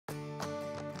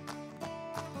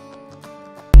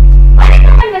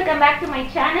and welcome back to my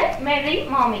channel Mary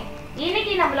Mommy.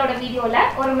 இன்னைக்கு நம்மளோட வீடியோல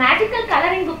ஒரு மேஜிக்கல்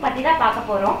கலரிங் புக் பத்தி தான் பார்க்க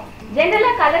போறோம். ஜெனரலா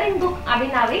கலரிங் புக்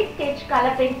அப்படினாவே sketch,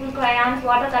 colour pencil, crayons,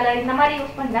 water colour இந்த மாதிரி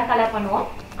யூஸ் பண்ணி தான் கலர் பண்ணுவோம்.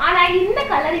 ஆனா இந்த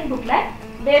கலரிங் புக்ல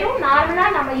வெறும் நார்மலா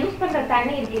நம்ம யூஸ் பண்ற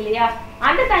தண்ணி இருக்கு இல்லையா,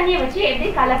 அந்த தண்ணியை வச்சு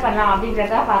எப்படி கலர் பண்ணலாம்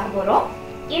அப்படின்றத பார்க்க போறோம்.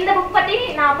 இந்த புக் பத்தி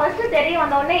நான் ஃபர்ஸ்ட் தெரிய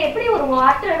வந்த உடனே எப்படி ஒரு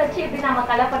வாட்டர் வச்சு எப்படி நம்ம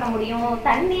கலர் பண்ண முடியும்,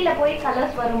 தண்ணியில போய்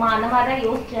கலர்ஸ் வருமா அந்த மாதிரி தான்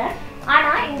யோசிச்சேன். ஆனா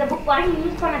இந்த புக் வாங்கி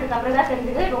யூஸ் பண்ணதுக்கு அப்புறம் தான்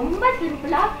தெரிஞ்சது ரொம்ப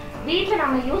சிம்பிளா வீட்டுல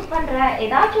நம்ம யூஸ் பண்ற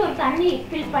ஏதாச்சும் ஒரு தண்ணி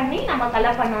ஃபில் பண்ணி நம்ம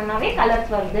கலர் பண்ணோம்னாவே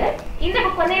கலர்ஸ் வருது. இந்த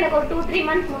புக் வந்து எனக்கு ஒரு 2-3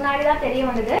 மந்த்ஸ் முன்னாடி தான் தெரிய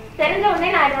வந்தது. தெரிஞ்ச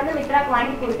உடனே நான் இதை வந்து மித்ராக்கு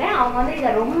வாங்கி கொடுத்தேன். அவங்க வந்து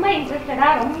இதை ரொம்ப இன்ட்ரெஸ்டடா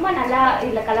ரொம்ப நல்லா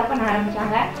இதுல கலர் பண்ண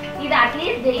ஆரம்பிச்சாங்க. இது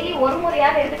அட்லீஸ்ட் டெய்லி ஒரு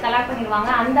முறையாவது எடுத்து கலர் பண்ணிடுவாங்க.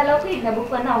 அந்த அளவுக்கு இந்த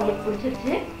புக் வந்து அவங்களுக்கு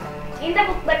பிடிச்சிருச்சு. இந்த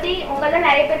புக் பத்தி உங்கள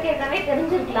நிறைய பேருக்கு ஏற்கனவே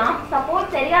தெரிஞ்சிருக்கலாம்.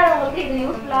 சப்போஸ் தெரியாதவங்களுக்கு இது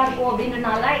யூஸ்ஃபுல்லா இருக்கும்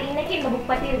அப்படின்றனால இன்னைக்கு இந்த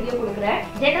புக் பத்தி ரிவ்யூ கொடுக்குறேன்.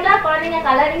 ஜெனரலா குழந்தைங்க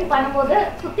கலரிங் பண்ணும்போது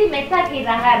சுத்தி மெஸ்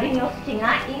ஆக்கிடுறாங்க அப்படின்னு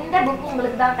யோசிச்சீங்கன்னா இந்த புக்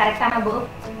உங்களுக்கு தான் கரெக்டான புக்.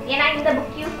 ஏன்னா இந்த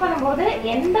புக் யூஸ் பண்ணும்போது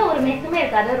எந்த ஒரு மெஸ்ஸுமே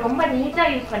இருக்காது, ரொம்ப நீட்டா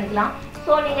யூஸ் பண்ணிக்கலாம்.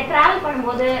 ஸோ நீங்கள் ட்ராவல்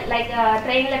பண்ணும்போது லைக்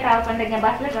ட்ரெயினில் ட்ராவல் பண்ணுறீங்க,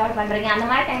 பஸ்ஸில் ட்ராவல் பண்ணுறீங்க, அந்த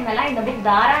மாதிரி டைம்லலாம் இந்த புக்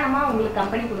தாராளமாக உங்களுக்கு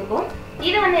கம்பெனி கொடுக்கும்.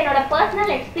 இது வந்து என்னோட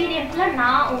பர்சனல் எக்ஸ்பீரியன்ஸில்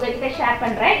நான் உங்கள்கிட்ட ஷேர்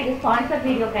பண்ணுறேன். இது ஸ்பான்சர்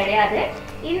வீடியோ கிடையாது.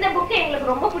 இந்த புக்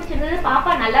எங்களுக்கு ரொம்ப பிடிச்சிருந்தது,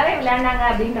 பாப்பா நல்லாவே விளையாண்டாங்க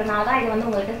அப்படின்றனால தான் இது வந்து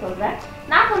உங்கள்கிட்ட சொல்கிறேன்.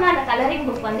 நான் சொன்ன அந்த கலரிங்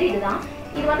புக் வந்து இதுதான்.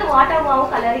 இது வந்து வாட்டர் வாவ்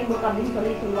கலரிங் புக் அப்படின்னு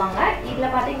சொல்லுவாங்க. இதுல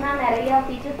பாத்தீங்கன்னா நிறைய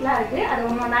ஃபீச்சர்ஸ்லாம் இருக்கு. அது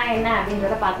ஒன்னொன்னா என்ன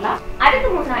அப்படின்றத பார்க்கலாம். அதுக்கு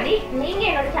முன்னாடி நீங்க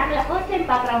என்னோட சேனலை ஃபர்ஸ்ட் டைம்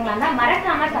பாக்குறவங்களா இருந்தா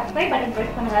மறக்காம சப்ஸ்கிரைப் பட்டன்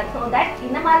பிரஸ் பண்ணுங்க. ஸோ தட்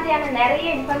இந்த மாதிரியான நிறைய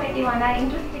இன்ஃபர்மேட்டிவான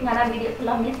இன்ட்ரெஸ்டிங்கான வீடியோஸ்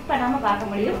எல்லாம் மிஸ் பண்ணாம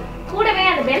பார்க்க முடியும். கூடவே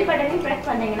அந்த பெல் பட்டனையும் பிரஸ்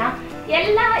பண்ணீங்கன்னா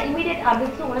எல்லா இமீடியட்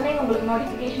அப்டேட்ஸும் உடனே உங்களுக்கு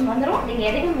நோட்டிபிகேஷன் வந்துடும். நீங்க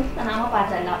எதையும் மிஸ் பண்ணாம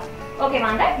பார்த்துடலாம். ஓகே,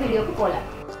 வாங்க வீடியோக்கு போகலாம்.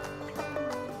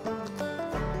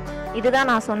 இதுதான்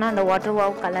நான் சொன்ன அந்த வாட்டர்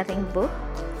வாவ் கலரிங் புக்.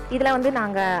 இதில் வந்து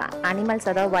நாங்கள் அனிமல்ஸ்,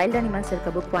 அதாவது வைல்ட் அனிமல்ஸ்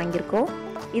இருக்க புக் வாங்கியிருக்கோம்.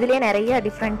 இதுலேயே நிறைய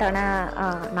டிஃப்ரெண்ட்டான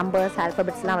நம்பர்ஸ்,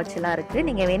 ஆல்ஃபபெட்ஸ்லாம் வச்சுலாம் இருக்குது.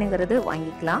 நீங்கள் வேணுங்கிறது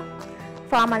வாங்கிக்கலாம்.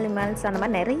 ஃபார்ம் அனிமல்ஸ் அந்த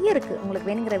மாதிரி நிறைய இருக்குது. உங்களுக்கு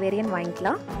வேணுங்கிற வேரியன்ட்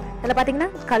வாங்கிக்கலாம். இதில்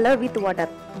பார்த்தீங்கன்னா கலர் வித்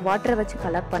வாட்டரை வச்சு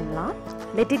கலர் பண்ணலாம்.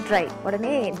 லெட் இட் ட்ரை,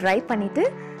 உடனே ட்ரை பண்ணிவிட்டு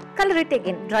கலர் இட்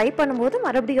அகெயின். ட்ரை பண்ணும்போது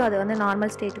மறுபடியும் அது வந்து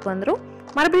நார்மல் ஸ்டேட்டுக்கு வந்துடும்.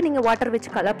 மறுபடியும் நீங்கள் வாட்டர் வச்சு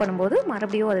கலர் பண்ணும்போது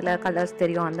மறுபடியும் அதில் கலர்ஸ்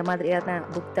தெரியும். அந்த மாதிரியான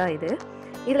புக் தான் இது.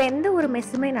 இதில் எந்த ஒரு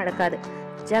மெஸ்ஸுமே நடக்காது.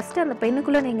 ஜஸ்ட் அந்த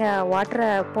பெண்ணுக்குள்ளே நீங்கள் வாட்டரை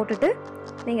போட்டுட்டு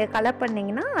நீங்கள் கலர்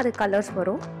பண்ணிங்கன்னா அது கலர்ஸ்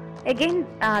வரும். எகெயின்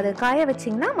அது காய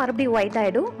வச்சிங்கன்னா மறுபடியும் ஒயிட்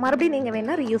ஆகிடும். மறுபடியும் நீங்கள்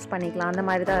வேணால் ரீயூஸ் பண்ணிக்கலாம். அந்த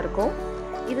மாதிரி தான் இருக்கும்.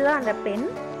 இதுதான் அந்த பென்.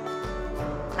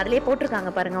 அதிலே போட்டிருக்காங்க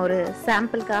பாருங்கள், ஒரு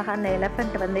சாம்பிளுக்காக அந்த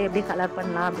எலஃபண்ட் வந்து எப்படி கலர்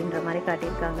பண்ணலாம் அப்படின்ற மாதிரி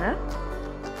காட்டியிருக்காங்க.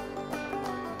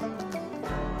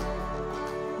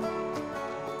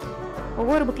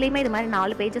 ஒவ்வொரு புக்லேயுமே இது மாதிரி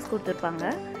 4 பேஜஸ் கொடுத்துருப்பாங்க.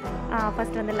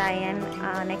 ஃபர்ஸ்ட் வந்து லயன்,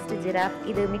 நெக்ஸ்ட் ஜிராஃப்.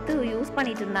 இது மித்து யூஸ்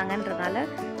பண்ணிட்டு இருந்தாங்கன்றனால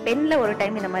பெனில் ஒரு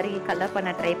டைம் இந்த மாதிரி கலர்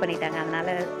பண்ண ட்ரை பண்ணிட்டாங்க. அதனால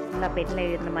ஃபுல்லாக பெனில்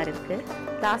எழுதுன மாதிரி இருக்குது.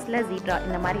 லாஸ்ட்டில் ஜீப்ரா.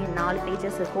 இந்த மாதிரி 4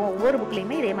 பேஜஸ் இருக்கும். ஒவ்வொரு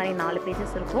புக்லேயுமே இதே மாதிரி 4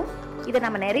 பேஜஸ் இருக்கும். இதை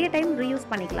நம்ம நிறைய டைம்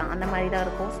ரீயூஸ் பண்ணிக்கலாம். அந்த மாதிரி தான்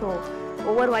இருக்கும். ஸோ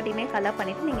ஒவ்வொரு வாட்டியுமே கலர்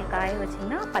பண்ணிவிட்டு நீங்கள் காய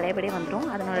வச்சிங்கன்னா பழையபடியே வந்துடும்.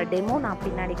 அதனோட டெமோ நான்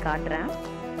பின்னாடி காட்டுறேன்.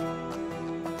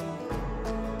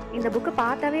 இந்த புக்கை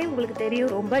பார்த்தாவே உங்களுக்கு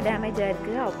தெரியும் ரொம்ப டேமேஜ்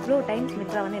ஆகிருக்கு. அவ்வளோ டைம்ஸ்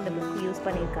மித்ரா வந்து இந்த புக்கு யூஸ்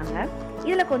பண்ணியிருக்காங்க.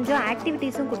 இதில் கொஞ்சம்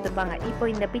ஆக்டிவிட்டீஸும் கொடுத்துருப்பாங்க. இப்போ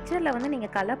இந்த பிக்சரில் வந்து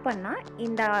நீங்கள் கலர் பண்ணால்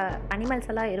இந்த அனிமல்ஸ்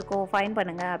எல்லாம் இருக்கும், ஃபைன்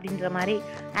பண்ணுங்கள் அப்படின்ற மாதிரி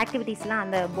ஆக்டிவிட்டீஸ்லாம்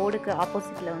அந்த போர்டுக்கு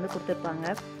ஆப்போசிட்டில் வந்து கொடுத்துருப்பாங்க.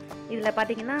 இதில்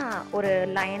பார்த்தீங்கன்னா ஒரு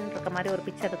லயன் இருக்க மாதிரி ஒரு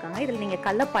பிக்சர் இருக்காங்க. இதில் நீங்கள்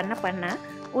கலர் பண்ண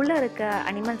உள்ளே இருக்க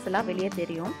அனிமல்ஸ் எல்லாம் வெளியே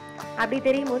தெரியும். அப்படி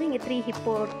தெரியும் போது இங்கே 3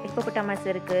 ஹிப்போபொட்டாமஸ்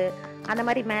இருக்குது. அந்த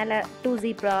மாதிரி மேலே 2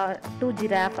 ஜீப்ரா, 2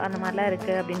 ஜிராஃப் அந்த மாதிரிலாம்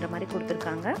இருக்குது அப்படின்ற மாதிரி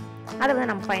கொடுத்துருக்காங்க. அதை வந்து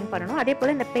நம்ம ஃபைன் பண்ணணும். அதே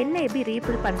போல் இந்த பெண்ணை எப்படி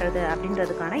ரீஃபில் பண்ணுறது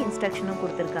அப்படின்றதுக்கான இன்ஸ்ட்ரக்ஷனும்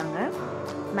கொடுத்துருக்காங்க.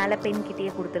 மேலே பென்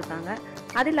கிட்டேயே கொடுத்துருக்காங்க.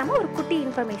 அது இல்லாமல் ஒரு குட்டி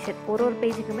இன்ஃபர்மேஷன், ஒரு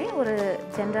பேஜுக்குமே ஒரு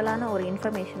ஜென்ரலான ஒரு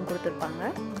இன்ஃபர்மேஷன்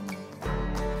கொடுத்துருப்பாங்க.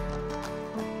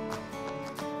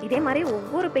 இதே மாதிரி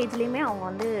ஒவ்வொரு பேஜ்லேயுமே அவங்க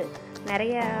வந்து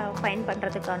நிறைய ஃபைன்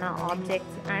பண்ணுறதுக்கான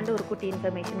ஆப்ஜெக்ட்ஸ் அண்ட் ஒரு குட்டி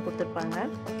இன்ஃபர்மேஷன் கொடுத்துருப்பாங்க.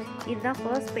 இதுதான்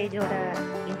ஃபர்ஸ்ட் பேஜோட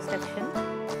இன்ஸ்ட்ரக்ஷன்.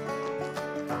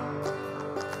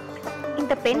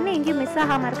 இந்த பென் எங்கேயும் மிஸ்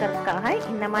ஆகாமல் இருக்கிறதுக்காக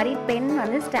இந்த மாதிரி பென்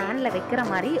வந்து ஸ்டாண்டில் வைக்கிற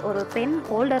மாதிரி ஒரு பென்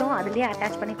ஹோல்டரும் அதுலேயே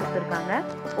அட்டாச் பண்ணி கொடுத்துருக்காங்க.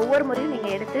 ஒவ்வொரு முறையும்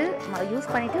நீங்கள் எடுத்து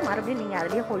யூஸ் பண்ணிவிட்டு மறுபடியும் நீங்கள்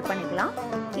அதுலேயே ஹோல்ட் பண்ணிக்கலாம்.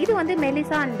 இது வந்து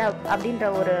மெலிசா அண்ட் அப்படின்ற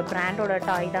ஒரு பிராண்டோட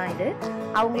டாய் தான் இது.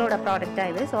 அவங்களோட ப்ராடக்ட்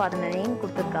தான் இது. ஸோ அதில் நேம்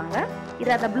கொடுத்துருக்காங்க.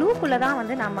 இது அந்த ப்ளூக்குள்ளே தான்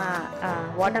வந்து நம்ம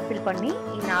வாட்டர் ஃபில் பண்ணி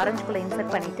இந்த ஆரஞ்சுக்குள்ளே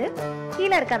இன்சர்ட் பண்ணிவிட்டு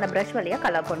கீழே இருக்க அந்த ப்ரஷ் வழியாக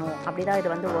கலர் பண்ணுவோம். அப்படி தான் இது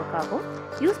வந்து ஒர்க் ஆகும்.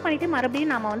 யூஸ் பண்ணிவிட்டு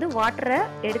மறுபடியும் நம்ம வந்து வாட்டரை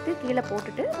எடுத்து கீழே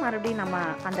போட்டுட்டு மறுபடியும் நம்ம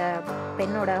அந்த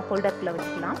பென்னோட ஹோல்டருக்குள்ளே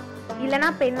வச்சுக்கலாம். இல்லைனா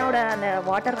பென்னோட அந்த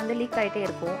வாட்டர் வந்து லீக் ஆகிட்டே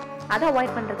இருக்கும். அதை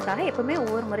அவாய்ட் பண்ணுறதுக்காக எப்போவுமே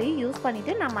ஒவ்வொரு முறையும் யூஸ்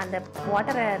பண்ணிவிட்டு நம்ம அந்த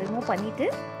வாட்டரை ரிமூவ் பண்ணிவிட்டு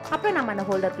அப்புறம் நம்ம அந்த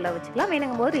ஹோல்டருக்குள்ளே வச்சுக்கலாம்.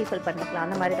 வேணுங்கும் போது ரீஃபில் பண்ணிக்கலாம்.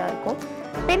 அந்த மாதிரி தான் இருக்கும்.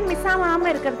 பென் மிஸ்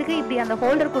ஆகாமல் இருக்கிறதுக்கு இப்படி அந்த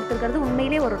ஹோல்டர் கொடுத்துருக்கிறது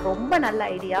உண்மையிலே ஒரு ரொம்ப நல்ல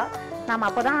ஐடியா. நம்ம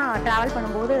அப்போ தான் ட்ராவல்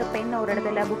பண்ணும்போது பென் ஒரு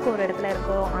இடத்துல புக்கு ஒரு இடத்துல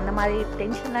இருக்கும். அந்த மாதிரி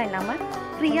டென்ஷன்லாம் இல்லாமல்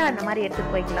ஃப்ரீயாக அந்த மாதிரி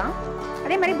எடுத்துகிட்டு போய்க்கலாம்.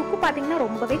 அதே மாதிரி புக்கு பார்த்திங்கன்னா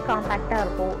ரொம்பவே காம்பேக்டாக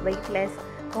இருக்கும், வெயிட்லெஸ்,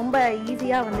 ரொம்ப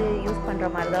ஈஸியாக வந்து யூஸ் பண்ணுற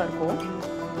மாதிரி தான் இருக்கும்.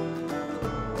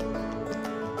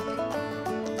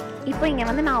 இப்போ இங்கே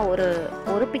வந்து நான்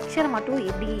ஒரு பிக்சரை மட்டும்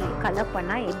எப்படி கலர்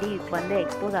பண்ணால் எப்படி வந்து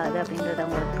எக்ஸ்போஸ் ஆகுது அப்படின்றத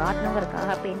உங்களுக்கு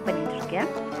காட்டணுங்கிறதுக்காக பெயிண்ட் பண்ணிட்டு இருக்கேன்.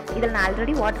 இதில் நான்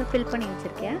ஆல்ரெடி வாட்டர் ஃபில் பண்ணி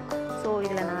வச்சுருக்கேன். ஸோ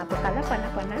இதில் நான் இப்போ கலர்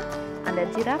பண்ண அந்த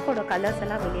ஜிராஃபோட கலர்ஸ்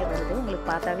எல்லாம் வெளியே வருது. உங்களுக்கு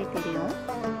பார்த்தாவே தெரியும்.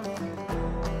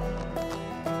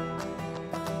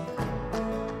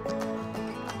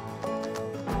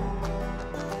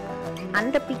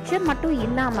 அந்த பிக்சர் மட்டும்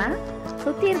இல்லாமல்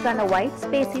சுற்றி இருக்க அந்த ஒயிட்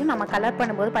ஸ்பேஸையும் நம்ம கலர்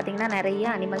பண்ணும்போது பார்த்திங்கன்னா நிறைய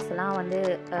அனிமல்ஸ் எல்லாம் வந்து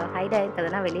ஹைட்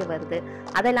ஆகிருக்கிறதுலாம் வெளியே வருது.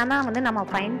 அதெல்லாம் தான் வந்து நம்ம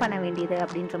ஃபைன் பண்ண வேண்டியது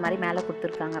அப்படின்ற மாதிரி மேலே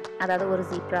கொடுத்துருக்காங்க. அதாவது ஒரு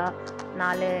ஜீப்ரா,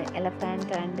 4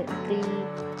 எலஃபண்ட் அண்ட் 3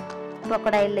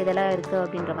 crocodile இதெல்லாம் இருக்குது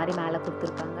அப்படின்ற மாதிரி மேலே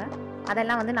கொடுத்துருக்காங்க.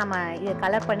 அதெல்லாம் வந்து நம்ம இதை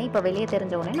கலர் பண்ணி இப்போ வெளியே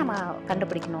தெரிஞ்ச உடனே நம்ம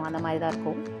கண்டுபிடிக்கணும். அந்த மாதிரி தான்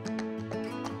இருக்கும்.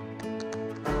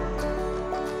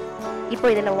 இப்போ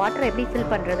இதில் வாட்டர் எப்படி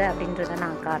ஃபில் பண்ணுறது அப்படின்றத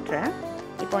நான் காட்டுறேன்.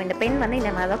 இப்போ இந்த பென் வந்து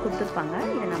இந்த மாதிரி தான் கொடுத்துருப்பாங்க.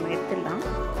 இதை நம்ம எடுத்துடலாம்.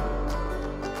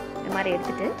 இந்த மாதிரி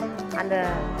எடுத்துகிட்டு அந்த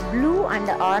ப்ளூ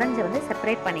அண்ட் ஆரஞ்சை வந்து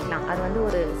செப்பரேட் பண்ணிக்கலாம். அது வந்து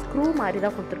ஒரு ஸ்க்ரூ மாதிரி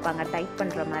தான் கொடுத்துருப்பாங்க, டைட்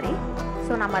பண்ணுற மாதிரி.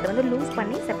 ஸோ நம்ம அதை வந்து லூஸ்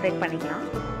பண்ணி செப்பரேட் பண்ணிக்கலாம்.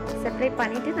 செப்பரேட்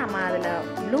பண்ணிவிட்டு நம்ம அதில்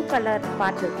ப்ளூ கலர்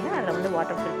பார்ட் இருக்குல்ல, அதில் வந்து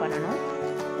வாட்டர் ஃபில் பண்ணணும்.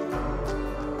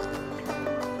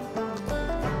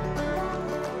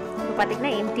 இப்போ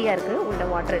பார்த்திங்கன்னா எம்டியாக இருக்குது, உள்ள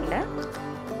வாட்டர் இல்லை.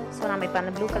 ஸோ நம்ம இப்போ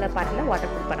அந்த ப்ளூ கலர் பார்ட்டில்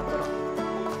வாட்டர் ஃபில் பண்ண போகிறோம்.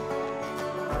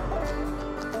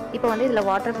 இப்போ வந்து இதில்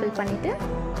வாட்டர் ஃபில் பண்ணிவிட்டு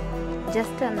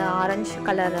ஜஸ்ட் அந்த ஆரஞ்சு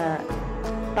கலர்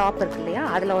டாப் இருக்கு இல்லையா,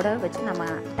 அதிலோட வச்சு நம்ம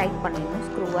டைட் பண்ணிடணும்.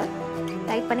 ஸ்க்ரூவை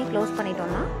டைட் பண்ணி க்ளோஸ்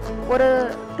பண்ணிட்டோம்னா ஒரு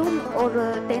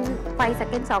 10-5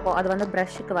 செகண்ட்ஸ் ஆகும் அது வந்து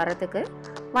ப்ரஷ்ஷுக்கு வரதுக்கு.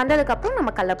 வந்ததுக்கப்புறம்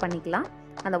நம்ம கலர் பண்ணிக்கலாம்.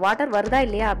 அந்த வாட்டர் வருதா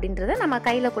இல்லையா அப்படின்றத நம்ம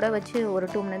கையில் கூட வச்சு ஒரு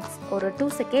 2 மினிட்ஸ், ஒரு 2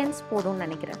 செகண்ட்ஸ் போதும்னு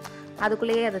நினைக்கிறேன்.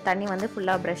 அதுக்குள்ளேயே அது தண்ணி வந்து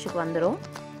ஃபுல்லாக ப்ரஷ்ஷுக்கு வந்துடும்.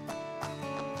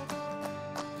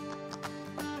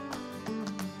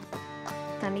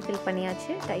 தண்ணி ஃபில்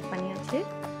பண்ணியாச்சு, டைட் பண்ணியாச்சு.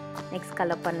 நெக்ஸ்ட்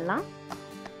கலர் பண்ணலாம்.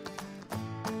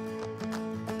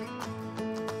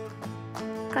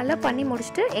 கலர் பண்ணி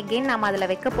முடிச்சுட்டு எகெயின் நம்ம அதில்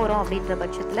வைக்க போகிறோம் அப்படின்ற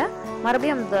பட்சத்தில்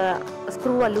மறுபடியும் அந்த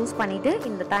ஸ்க்ரூவை லூஸ் பண்ணிவிட்டு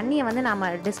இந்த தண்ணியை வந்து நம்ம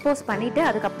டிஸ்போஸ் பண்ணிவிட்டு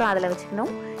அதுக்கப்புறம் அதில்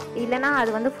வச்சுக்கணும். இல்லைனா அது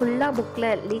வந்து ஃபுல்லாக புக்கில்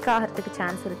லீக் ஆகிறதுக்கு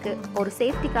சான்ஸ் இருக்குது. ஒரு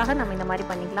சேஃப்டிக்காக நம்ம இந்த மாதிரி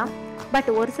பண்ணிக்கலாம். பட்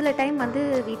ஒரு சில டைம் வந்து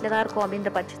வீட்டில் தான் இருக்கும்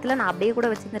அப்படின்ற பட்சத்தில் நான் அப்படியே கூட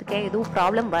வச்சுருந்துருக்கேன், எதுவும்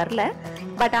ப்ராப்ளம் வரல.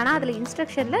 பட் ஆனால் அதில்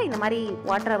இன்ஸ்ட்ரக்ஷனில் இந்த மாதிரி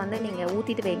வாட்டரை வந்து நீங்கள்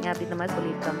ஊற்றிட்டு வைங்க அப்படின்ற மாதிரி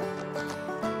சொல்லியிருக்காங்க.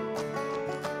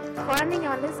 குழந்தைங்க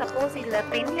வந்து சப்போஸ் இதில்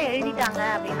பென்னில் எழுதிட்டாங்க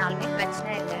அப்படின்னாலுமே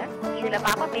பிரச்சனை இல்லை. இதில்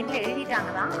பாப்பா பென்னில் எழுதிட்டாங்க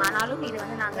தான், ஆனாலும் இது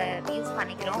வந்து நாங்கள் யூஸ்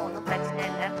பண்ணிக்கிறோம், ஒன்றும் பிரச்சனை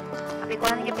இல்லை. அப்படி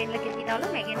குழந்தைங்க பென்னில்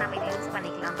கிரிக்கிட்டாலும் எகைன் நம்ம இதை யூஸ்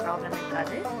பண்ணிக்கலாம், ப்ராப்ளம்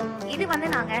இருக்காது. இது வந்து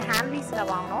நாங்கள் ஹேம்லீஸில்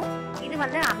வாங்கினோம். இது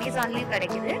வந்து அமேசான்லேயும்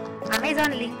கிடைக்குது.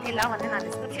 அமேசான் லிங்க் எல்லாம் வந்து நான்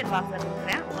டிஸ்கிரிப்ஷன் பாக்ஸில்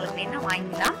கொடுக்குறேன், உங்களுக்கு வேணால்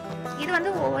வாங்கிக்கலாம். இது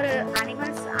வந்து ஒவ்வொரு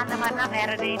அனிமல்ஸ் அந்த மாதிரினா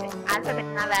வேறு ரேட்,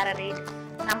 ஆல்பபெட்னா வேறு ரேட்,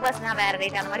 நம்பர்ஸ்னால் வேறு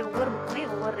ரேட், அந்த மாதிரி ஒவ்வொரு புக்குமே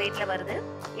ஒவ்வொரு ரேட்டில் வருது.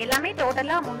 எல்லாமே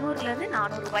டோட்டலாக 300லேருந்து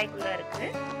 400 ரூபாய்க்குள்ளே இருக்குது.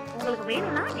 உங்களுக்கு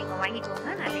வேணும்னா நீங்கள் வாங்கிக்கோங்க.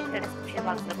 நான் லிங்க் டிஸ்கிரிப்ஷன்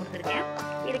பாக்ஸில் கொடுத்துருக்கேன்.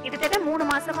 இது கிட்டத்தட்ட 3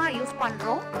 மாதமாக யூஸ்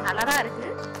பண்ணுறோம். நல்லா தான் இருக்குது.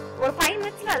 ஒரு 5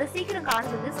 மினிட்ஸில் அது சீக்கிரம்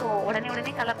காஞ்சுது. ஸோ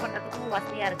உடனே கலர் பண்ணுறதுக்கும்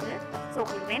வசதியாக இருக்குது. ஸோ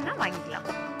உங்களுக்கு வேணும்னா வாங்கிக்கலாம்.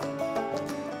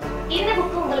 இந்த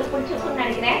புக்கு உங்களுக்கு பிடிச்சிருக்குன்னு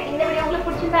நினைக்கிறேன். இந்த வீடியோ உங்களுக்கு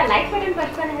பிடிச்சிருந்தா லைக் பட்டன்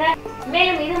பிரஸ் பண்ணுங்க.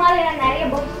 மேலும் இது மாதிரியான நிறைய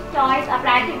புக்ஸ், டாய்ஸ்,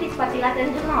 அப்புறம் ஆக்டிவிட்டிஸ் பற்றிலாம்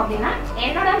தெரிஞ்சுக்கணும் அப்படின்னா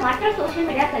என்னோட மற்ற சோஷியல்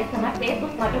மீடியா சைட்ஸான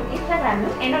ஃபேஸ்புக் மற்றும்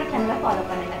இன்ஸ்டாகிராமிலும் என்னோட சேனலை ஃபாலோ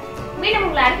பண்ணுங்க. மீண்டும்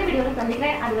உங்களை அடுத்த வீடியோவில்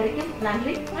சந்திக்கிறேன். அது வரைக்கும்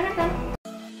நன்றி, வணக்கம்.